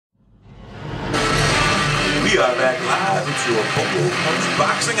We are back live. It's your Bolo Punch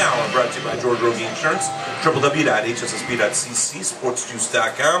Boxing Hour, brought to you by George Rogie Insurance, www.hssb.cc,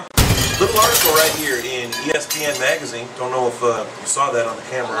 sportsjuice.com. Little article right here in ESPN Magazine. Don't know if you saw that on the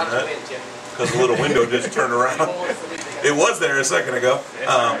camera or not, because the little window just turned around. It was there a second ago.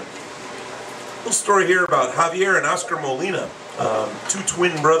 Little story here about Javier and Oscar Molina, two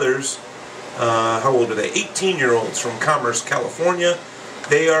twin brothers. How old are they? 18-year-olds from Commerce, California.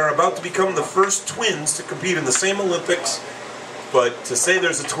 They are about to become the first twins to compete in the same Olympics, but to say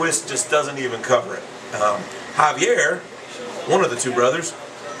there's a twist just doesn't even cover it. Javier, one of the two brothers,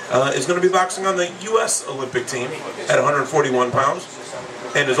 is going to be boxing on the U.S. Olympic team at 141 pounds,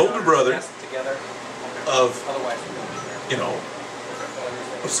 and his older brother of,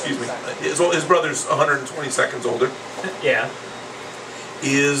 his brother's 120 seconds older. Yeah.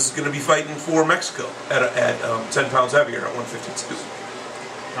 Is going to be fighting for Mexico at 10 pounds heavier at 152.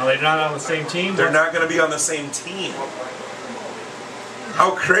 No, they're not on the same team? They're not going to be on the same team.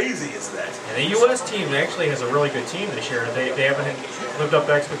 How crazy is that? And the U.S. team actually has a really good team this year. They haven't lived up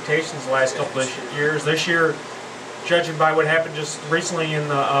to expectations the last couple of years. This year, judging by what happened just recently in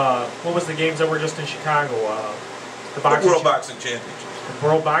the, what was the games that were just in Chicago? The World Boxing Championships. The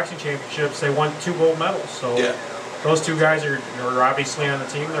World Boxing Championships, they won 2 gold medals. So yeah. Those two guys are obviously on the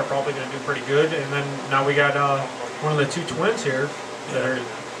team. They're probably going to do pretty good. And then now we got one of the two twins here that are...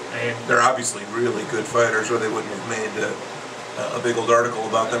 They're obviously really good fighters, or they wouldn't have made a big old article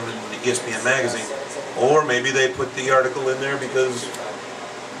about them in the ESPN magazine. Or maybe they put the article in there because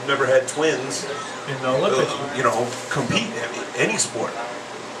you've never had twins in the Olympics, compete in any sport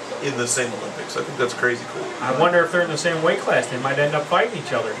in the same Olympics. I think that's crazy cool. I wonder if they're in the same weight class. They might end up fighting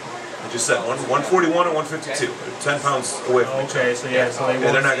each other. I just said 141 and 152. They're 10 pounds away from each other. Okay, so yeah, so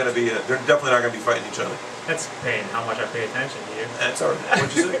they're not going to be. They're definitely not going to be fighting each other. That's paying how much I pay attention to you. That's all right.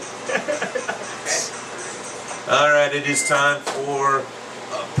 What'd you say? All right, it is time for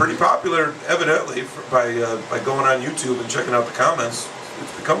pretty popular, evidently, by going on YouTube and checking out the comments.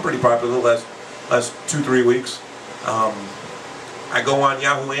 It's become pretty popular the last 2-3 weeks. I go on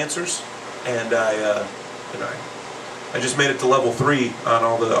Yahoo Answers, and I just made it to level 3 on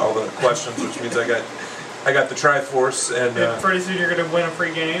all the questions, which means I got the Triforce, and pretty soon you're gonna win a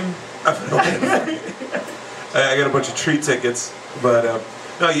free game. I got a bunch of treat tickets, but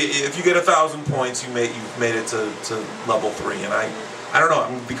no, if you get 1,000 points, you've made it to level 3, and I don't know,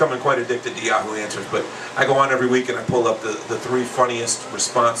 I'm becoming quite addicted to Yahoo Answers, but I go on every week and I pull up the 3 funniest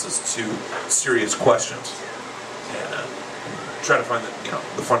responses to serious questions, and try to find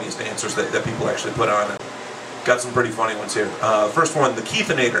the funniest answers that people actually put on. Got some pretty funny ones here. First one, the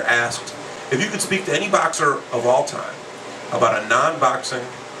Keithinator asked, if you could speak to any boxer of all time about a non-boxing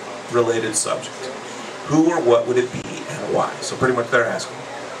related subject, who or what would it be and why? So pretty much they're asking,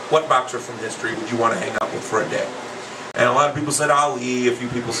 what boxer from history would you want to hang out with for a day? And a lot of people said Ali, a few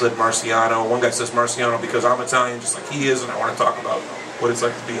people said Marciano. One guy says Marciano because I'm Italian just like he is, and I want to talk about what it's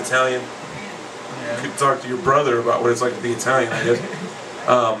like to be Italian. Yeah. You could talk to your brother about what it's like to be Italian, I guess.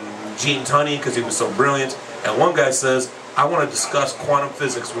 Gene Tunney because he was so brilliant. And one guy says, I want to discuss quantum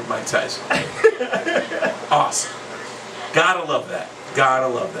physics with Mike Tyson. Awesome. Gotta love that. Gotta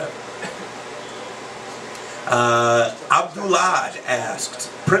love that. Abdullah asked,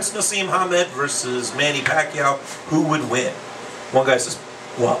 Prince Naseem Hamed versus Manny Pacquiao, who would win? One guy says,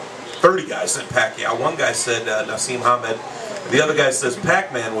 30 guys said Pacquiao. One guy said Naseem Hamed. The other guy says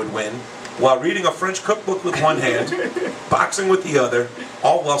Pac-Man would win while reading a French cookbook with one hand, boxing with the other,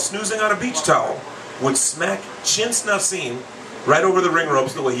 all while snoozing on a beach towel. Would smack Chintz Naseem right over the ring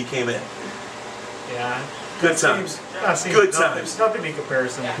ropes the way he came in. Yeah. Good times. Good times. Nothing in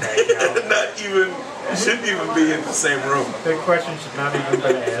comparison to Pacquiao. Not even, shouldn't even be in the same room. That question should not even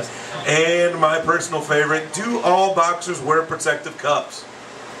be asked. And my personal favorite, do all boxers wear protective cuffs?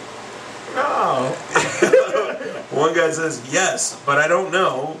 No. One guy says yes, but I don't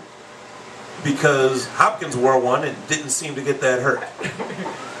know because Hopkins wore one and didn't seem to get that hurt.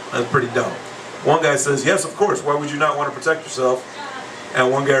 That's pretty dumb. One guy says, yes, of course, why would you not want to protect yourself?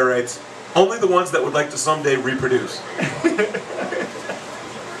 And one guy writes, only the ones that would like to someday reproduce.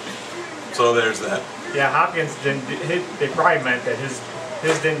 So there's that. Yeah, Hopkins didn't, they probably meant that his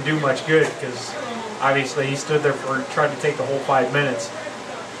didn't do much good because obviously he stood there tried to take the whole 5 minutes,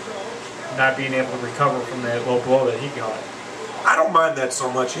 not being able to recover from that low blow that he got. I don't mind that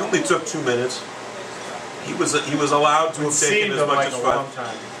so much. He only took 2 minutes. He was allowed to have taken as much as 5. Long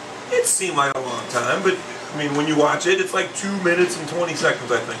time. It seemed like a long time, but I mean, when you watch it, it's like 2 minutes and 20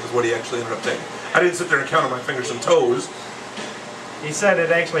 seconds, I think, is what he actually ended up taking. I didn't sit there and count on my fingers and toes. He said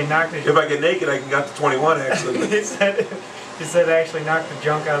it actually knocked his... If I get naked, I can get to 21, actually. he said it actually knocked the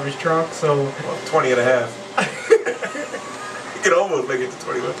junk out of his trunk, so... Well, 20 and a half. You can almost make it to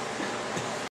 21.